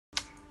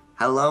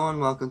Hello and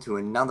welcome to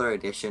another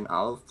edition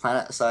of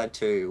Planetside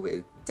 2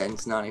 with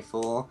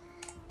Denz94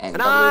 and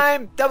And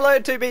I'm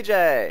 002BJ!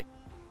 Hey.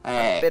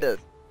 I'm better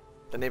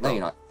than No, everyone.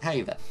 you're not.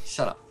 Hey there.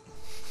 Shut up.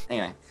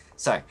 Anyway,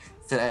 so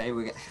today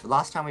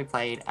last time we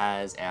played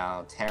as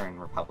our Terran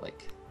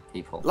Republic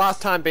people.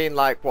 Last time being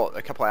like, what,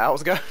 a couple of hours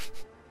ago?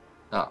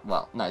 Oh,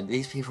 well, no,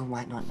 these people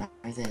might not know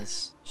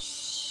this.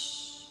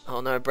 Shh.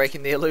 Oh no,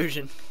 breaking the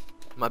illusion.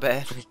 My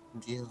bad.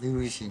 The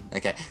illusion.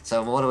 Okay,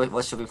 so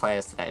what should we play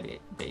as today,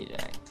 BJ?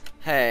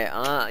 Hey,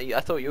 I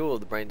thought you were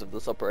the brains of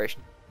this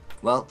operation.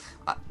 Well,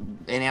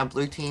 in our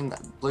blue team's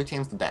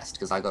the best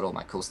because I got all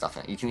my cool stuff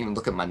in it. You can even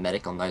look at my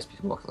medic on those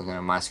people looking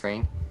at my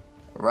screen.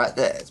 Right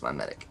there is my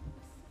medic.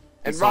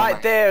 And It's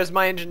right there is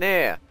my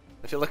engineer,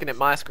 if you're looking at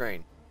my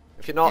screen.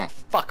 If you're not, Yeah.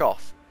 fuck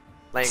off.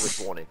 Language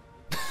warning.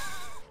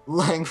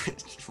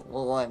 Language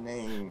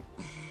warning.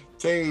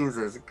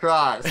 Jesus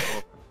Christ.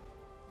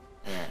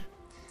 Yeah.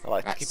 I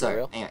like to Right, keep it so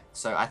real. anyway,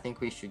 so I think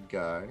we should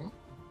go.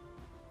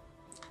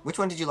 Which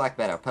one did you like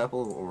better,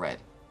 purple or red?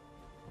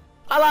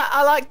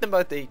 I like them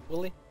both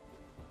equally.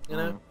 You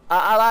know? Mm.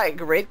 I like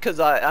red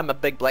because I'm a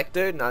big black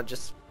dude and I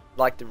just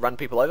like to run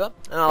people over.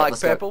 And I like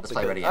let's go. purple Let's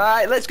play because... red again.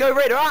 Alright, let's go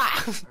red!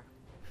 Ah!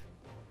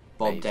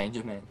 Bob Amazing.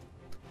 Danger Man.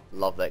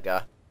 Love that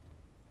guy.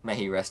 May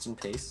he rest in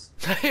peace.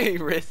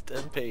 Rest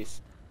in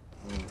peace.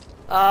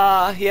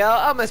 Mm. Yeah,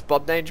 I miss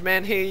Bob Danger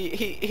Man.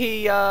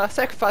 He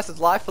sacrificed his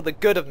life for the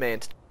good of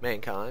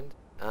mankind.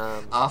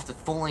 After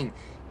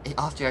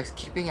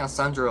keeping our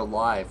Sandra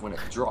alive when it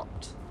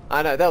dropped.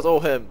 I know, that was all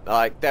him.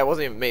 Like, that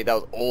wasn't even me, that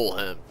was all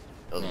him.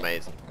 It was Yeah.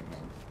 amazing.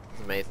 It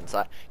was amazing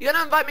sight. You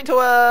gonna invite me to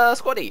a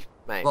squaddy,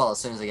 mate? Well, as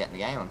soon as I get in the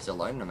game, I'm still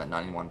loading them at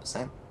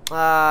 91%.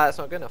 It's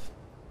not good enough.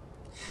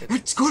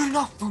 It's good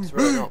enough for me. It's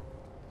really not.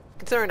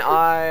 Considering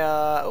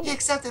I, He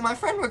accepted my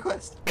friend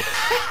request.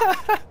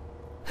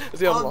 Is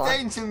he Bob online?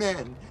 Danger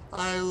Man,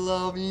 I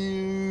love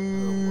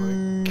you.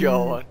 Oh my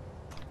god.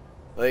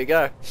 There you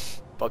go.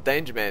 Bob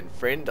Danger Man,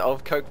 friend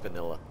of Coke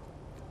Vanilla.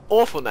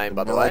 Awful name,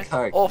 by the Vanilla way.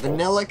 Coke. Awful.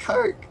 Vanilla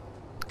Coke.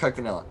 Coke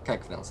Vanilla,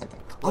 same thing.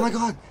 Oh my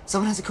god,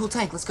 someone has a cool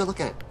tank. Let's go look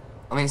at it.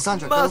 I mean,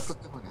 Sandra, go Must- look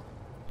at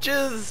it.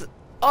 Jizz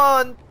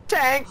on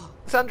tank,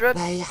 Sandra.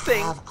 They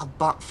thing. have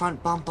a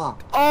front bumper.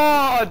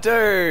 Oh,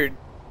 dude.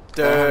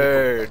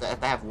 Dude.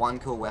 They have one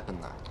cool weapon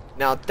though.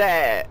 Now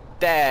that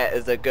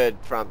is a good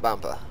front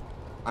bumper.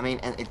 I mean,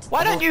 and it's.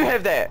 Why don't you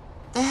have that?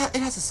 It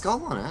has a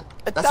skull on it.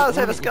 It That's does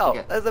an have a ornament you skull.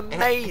 can get. That's It's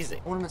amazing.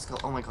 an ornament skull.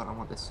 Oh my god, I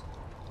want this.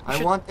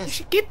 You want You this.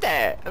 should get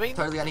that. I mean,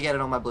 Totally gonna get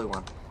it on my blue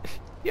one.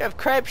 you have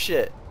crab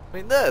shit. I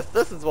mean,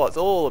 this is what it's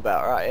all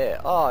about right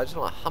here. Oh, I just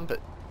want to hump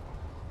it.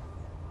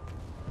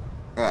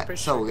 Alright,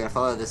 Pretty so sure. we're gonna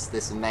follow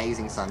this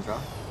amazing Sandra.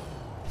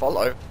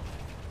 Follow.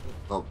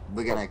 Well,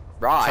 we're gonna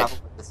Ride. travel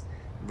with this.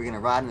 We're gonna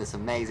ride in this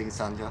amazing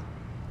Sandra.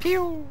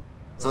 Pew.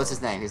 So what's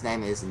his name? His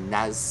name is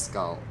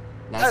Nazgul.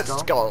 That's Nazgul?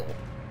 skull.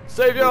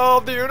 Savior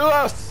of the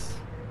universe.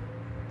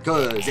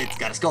 Cause it's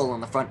got a skull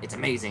on the front, it's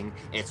amazing.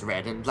 It's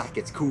red and black,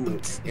 it's cool.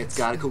 It's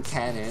got a cool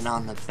cannon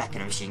on the back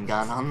and a machine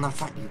gun on the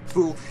front, you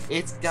fool.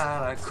 It's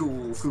got a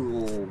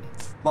cool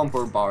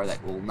bumper bar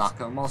that will knock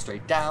them all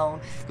straight down.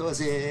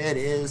 Cause it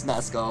is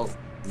Nazgul.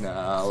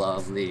 Nah,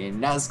 lovely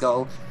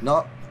Nazgul.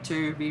 Not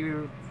to be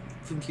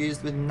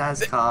confused with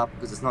NASCAR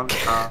because it's not a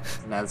car, it's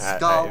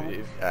Nazgul.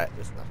 Alright,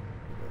 that's enough.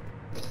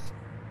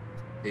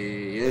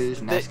 He is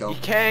You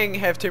Nazgul. can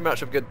have too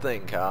much of a good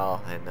thing,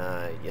 Carl,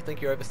 and you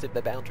think you overstepped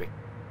that boundary.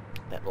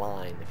 That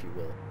line, if you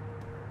will.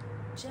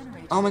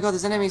 Oh my god,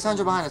 there's an enemy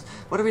Sandra behind us.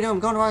 What are we doing? I'm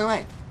going the wrong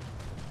way.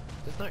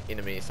 There's no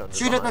enemies on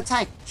Shoot at the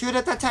tank! Shoot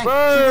at the tank!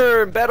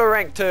 Boom! Battle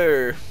rank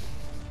 2!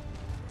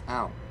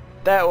 Ow.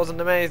 That was an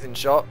amazing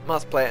shot.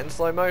 Must play it in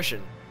slow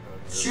motion.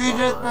 Shoot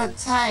at the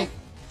tank!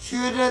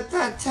 Shoot at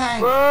the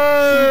tank!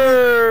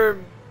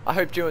 Boom! I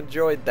hope you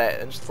enjoyed that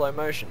in slow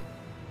motion.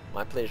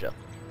 My pleasure.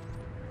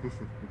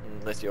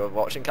 Unless you're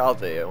watching Carl's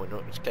video, in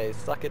which case,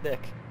 suck a dick.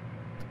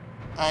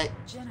 Hey,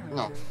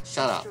 no,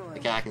 shut up.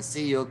 Okay, I can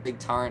see your big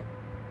turret.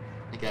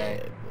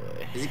 Okay.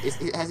 Yeah,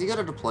 boy. Has he got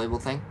a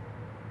deployable thing?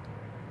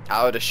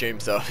 I would assume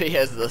so. He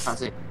has this. Can't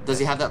see. Does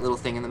he have that little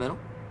thing in the middle?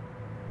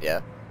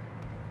 Yeah.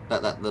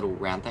 That little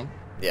round thing?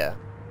 Yeah.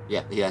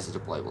 Yeah, he has a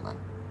deployable then.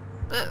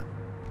 Ah.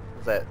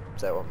 Is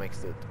that what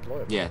makes it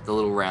deployable? Yeah, the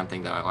little round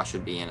thing that I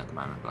should be in at the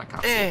moment, but I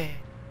can't see Eh.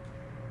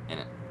 in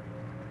it.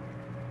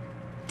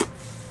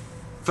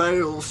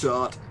 Fail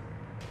shot.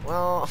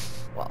 Well,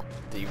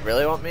 do you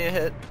really want me to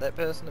hit that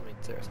person? I mean,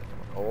 seriously,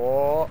 come on.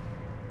 Oh.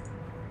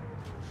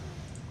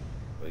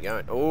 Where we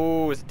going?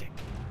 Oh, it's a tank.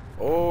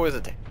 Oh, it's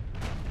a tank.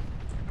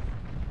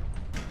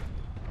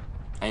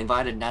 I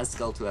invited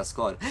Nazgul to our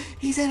squad.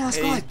 He's in our He's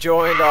squad!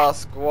 joined our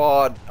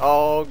squad.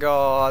 Oh,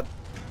 God.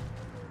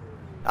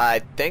 I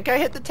think I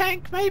hit the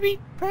tank, maybe?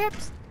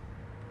 Perhaps?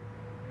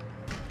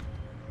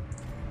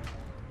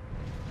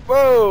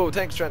 Whoa!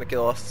 Tank's trying to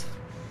kill us.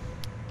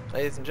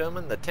 Ladies and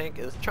gentlemen, the tank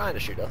is trying to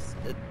shoot us.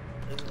 It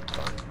isn't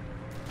fun.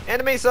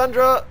 Enemy,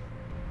 Sandra!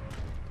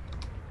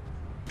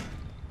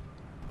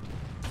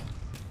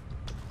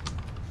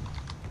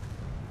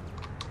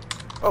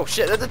 Oh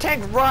shit, there's a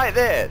tank right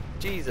there!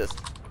 Jesus.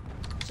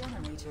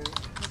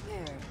 Generator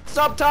prepared.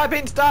 Stop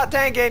typing, start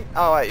tanking!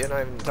 Oh wait, you're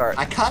not even in the turret.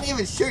 I can't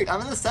even shoot.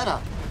 I'm in the center.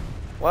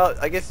 Well,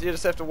 I guess you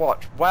just have to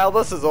watch. Wow,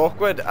 this is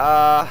awkward.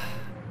 Ow.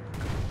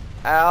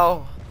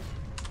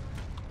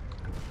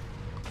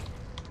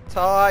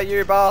 Die,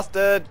 you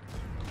bastard!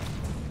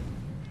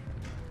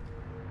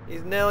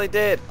 He's nearly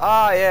dead.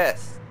 Ah,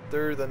 yes.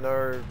 Through the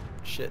no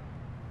shit.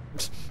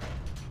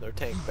 No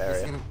tank It's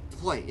barrier. gonna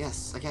deploy.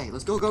 Yes. Okay.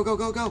 Let's go. Go. Go.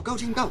 Go. Go. Go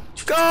team. Go.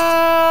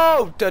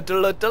 Go!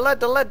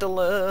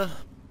 Da-da-la-da-la-da-la-da-la. I'm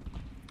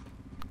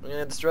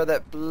gonna destroy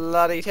that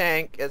bloody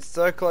tank. It's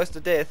so close to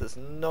death. It's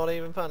not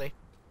even funny.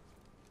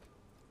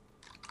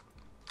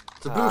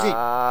 It's a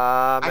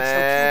booty.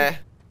 Meh.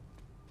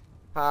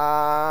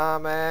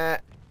 Meh.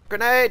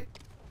 Grenade!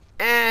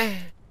 Eh.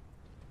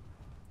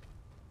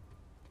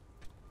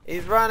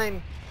 He's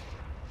running.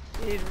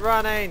 He's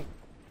running.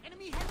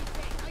 Enemy heavy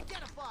tank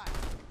identified.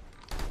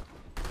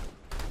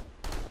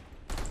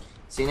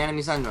 See an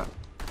enemy Sandra.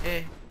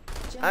 Eh.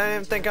 I don't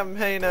even think I'm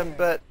hitting him,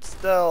 but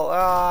still.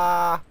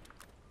 Ah.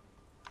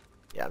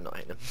 Yeah, I'm not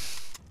hitting him.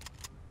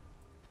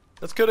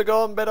 This could have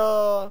gone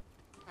better.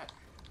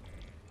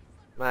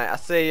 Mate, I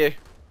see you.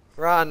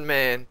 Run,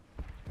 man.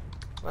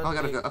 Run, Oh,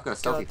 I've you got a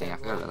stealthy thing. I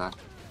goddamn forgot about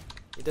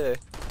that. You do.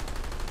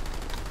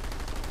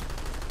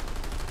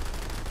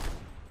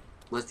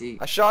 Where's the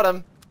I shot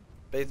him.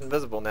 But he's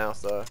invisible now,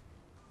 so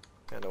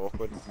kind of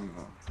awkward.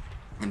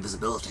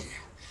 invisibility?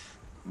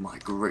 My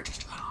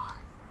greatest ally.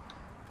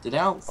 Did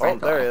our Oh,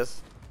 friend there die? he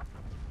is.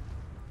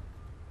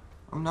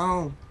 Oh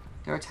no,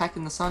 they're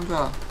attacking the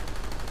Sandra.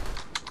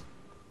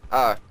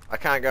 Oh, I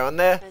can't go in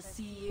there?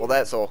 SCU Well,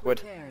 that's awkward.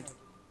 prepared.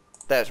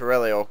 That's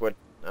really awkward.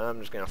 I'm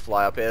just gonna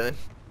fly up here then.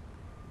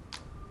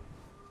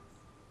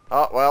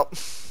 Oh, well.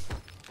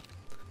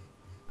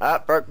 Ah,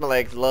 broke my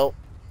legs, lol.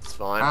 It's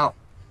fine. Ow.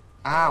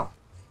 Ow.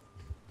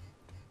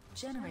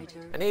 Generator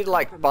I need to,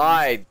 like,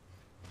 compromised. buy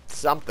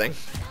something.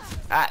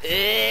 Ah,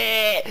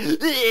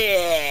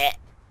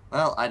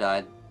 Well, I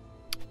died.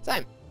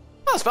 Same.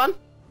 That was fun.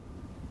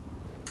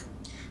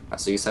 Right,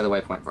 so you say the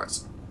waypoint for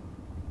us.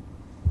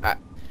 Alright.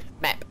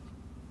 Map.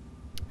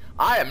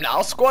 I am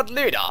now squad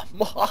leader.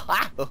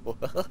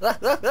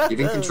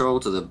 Giving control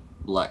to the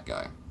black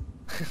guy.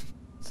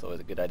 It's always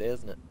a good idea,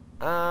 isn't it?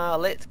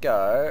 Let's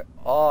go.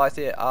 Oh, I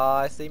see it.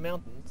 I see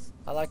mountains.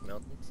 I like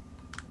mountains.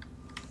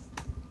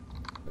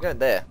 We're going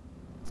there.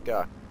 Let's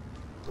go.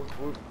 Whoop,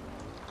 whoop.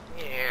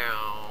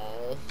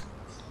 Meow.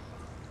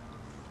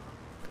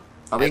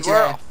 I'll And meet you we're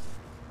there. off.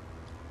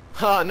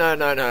 Oh, no,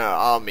 no, no.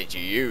 I'll meet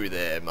you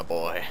there, my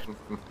boy.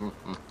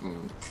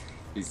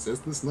 He says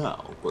this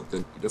now, but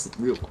then he doesn't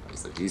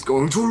realize that he's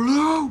going to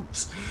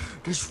lose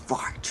this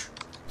fight.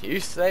 You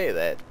say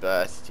that,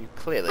 but you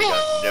clearly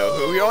don't know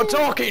who you're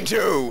talking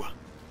to.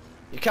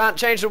 You can't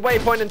change the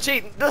waypoint and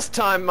cheat this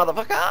time,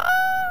 motherfucker.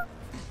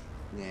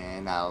 Yeah,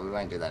 no, we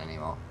won't do that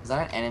anymore. Is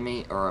that an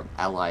enemy or an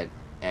allied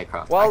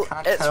aircraft? Well, I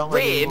can't it's tell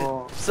red,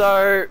 anymore.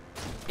 so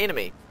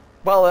enemy.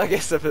 Well, I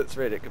guess if it's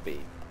red, it could be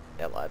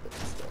allied, but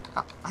still.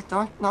 I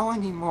don't know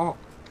anymore.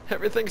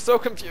 Everything's so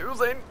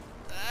confusing.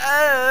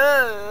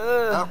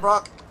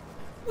 Rock.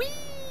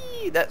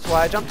 Whee! That's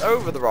why I jumped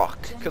over the rock,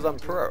 because I'm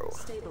pro.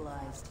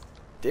 Stabilized.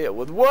 Deal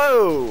with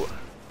whoa!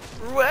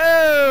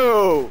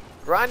 Whoa!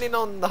 Grinding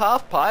on the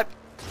half pipe.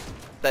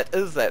 That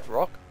is that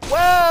rock.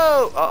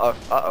 Whoa! Uh-oh,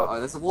 uh-oh. Oh,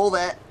 there's a wall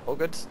there. All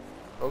good.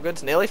 All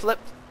good. Nearly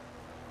flipped.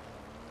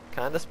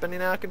 Kinda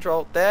spinning out of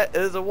control. That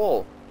is a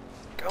wall.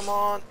 Come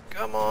on.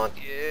 Come on.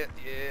 Yeah,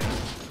 yeah.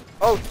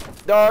 Oh,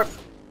 no.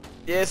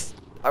 Yes.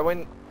 I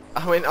went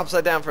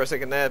upside down for a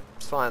second there.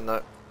 It's fine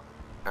though.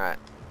 Alright.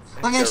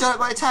 I'm getting shot at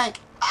by a tank.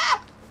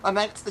 Ah! I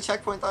made it to the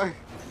checkpoint though.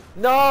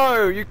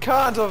 No! You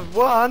can't have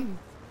won!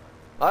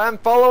 I am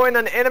following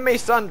an enemy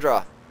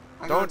Sandra.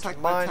 I got Don't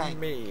attacked by a mind tank.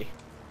 me.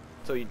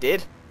 So you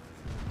did?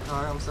 No,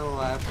 I'm still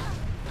alive.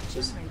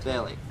 Just Generator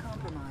barely.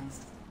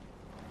 compromised.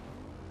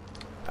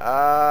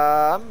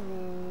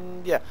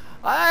 Yeah.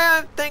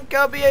 I think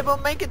I'll be able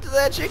to make it to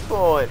that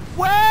checkpoint.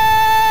 Whoa!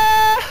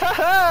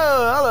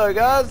 Hello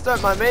guys,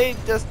 don't mind me.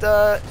 Just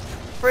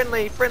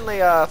friendly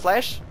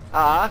flash.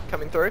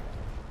 Coming through.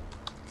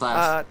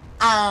 Flash.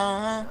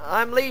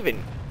 I'm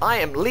leaving. I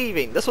am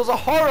leaving. This was a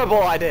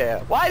horrible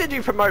idea. Why did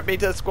you promote me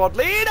to squad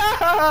leader?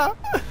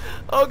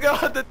 Oh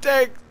god, the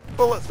tank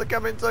bullets are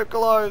coming so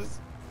close.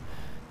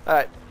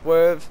 Alright,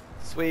 swerve,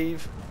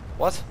 sweeve.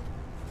 What?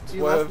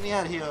 You left me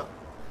out here.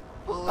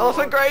 Oh,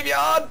 Elephant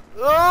graveyard!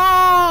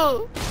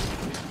 Oh!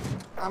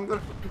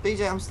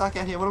 BJ, I'm stuck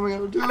out here. What am I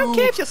gonna do? I don't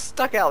care if you're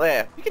stuck out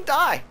there. You can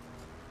die.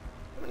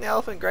 I'm in the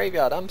elephant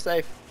graveyard. I'm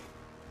safe.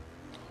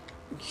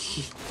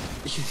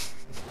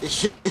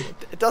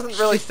 It doesn't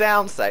really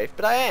sound safe,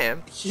 but I am.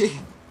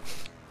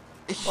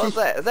 What's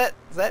that? Is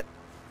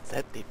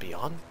that the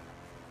beyond?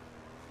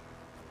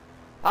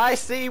 I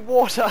see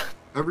water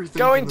Everything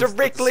going from the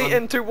directly sun-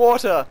 into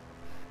water.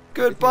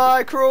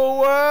 Goodbye, cruel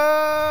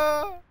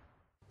world.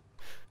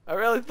 I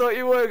really thought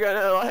you were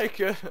gonna like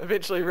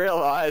eventually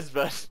realize,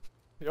 but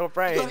your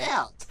brain. Got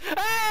out.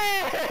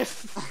 Yes!